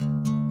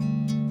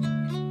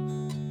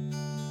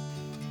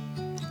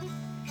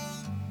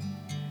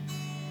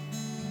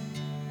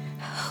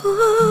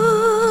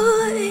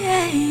Ooh,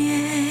 yeah,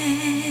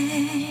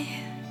 yeah.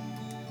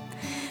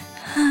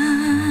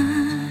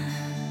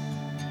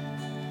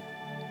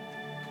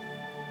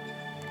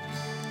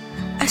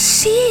 A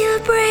seal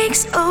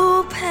breaks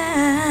open.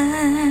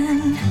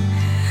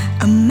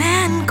 A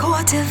man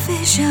caught a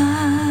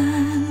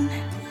vision,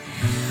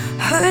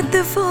 heard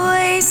the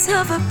voice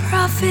of a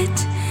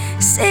prophet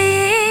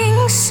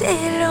saying,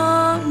 "Sail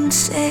on,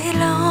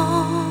 sail on."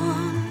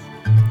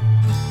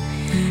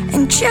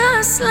 And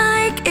just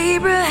like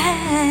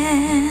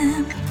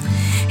Abraham,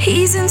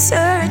 he's in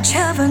search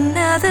of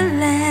another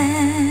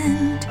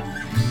land.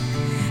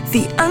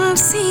 The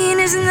unseen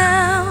is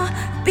now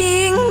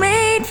being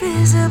made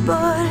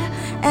visible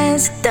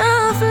as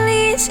dove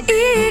leads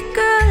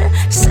eagle.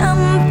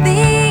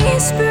 Something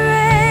is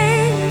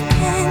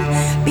breaking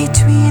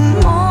between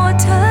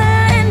mortal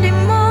and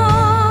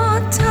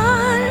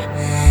immortal.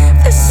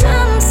 The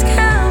sun's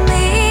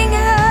coming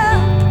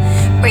up,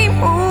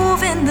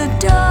 removing the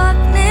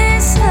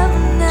darkness of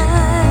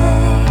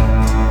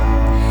night.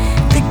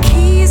 The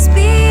keys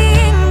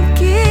being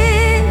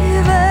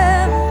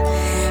given,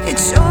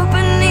 it's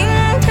opening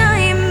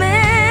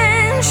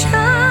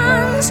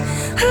dimensions.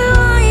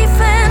 Life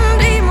and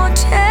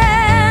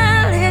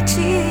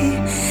immortality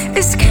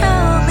is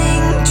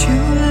coming to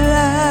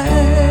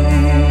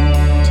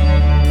light.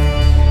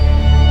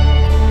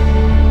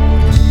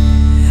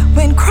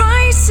 When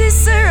crisis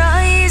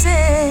arises,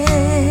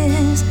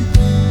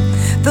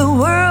 the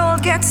world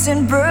gets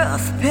in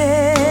birth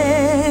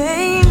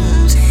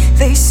pains.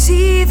 They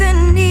see the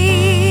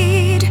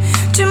need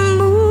to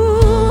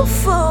move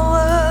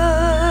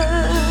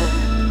forward,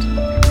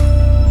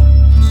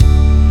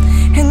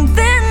 and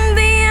then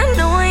the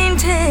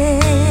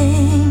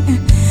anointing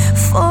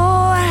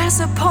falls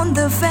upon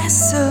the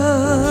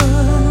vessel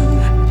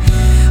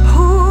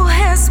who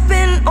has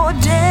been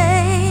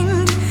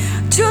ordained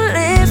to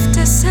lift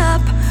us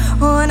up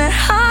on a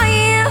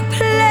higher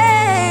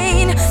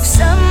plane.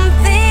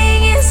 Something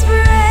is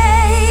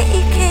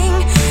breaking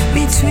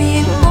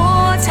between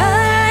mortal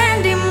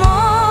and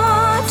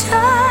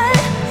immortal.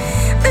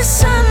 The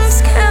sun's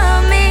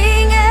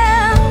coming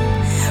out,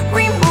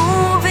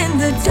 removing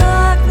the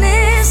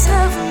darkness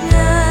of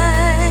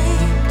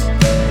night.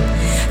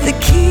 The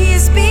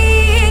keys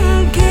being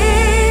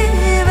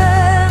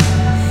given,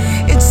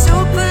 it's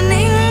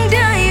opening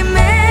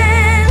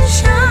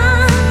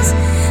dimensions.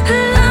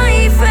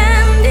 Life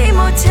and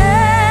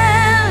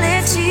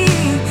immortality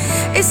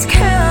is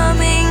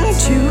coming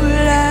to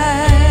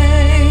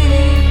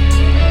light.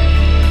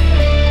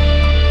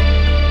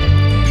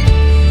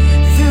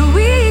 The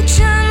reach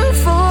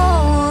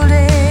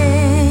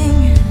unfolding,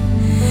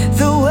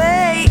 the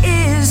way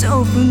is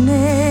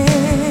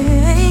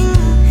opening.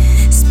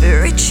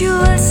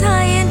 Spiritual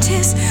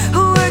scientists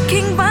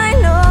working by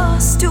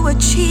laws to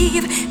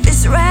achieve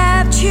this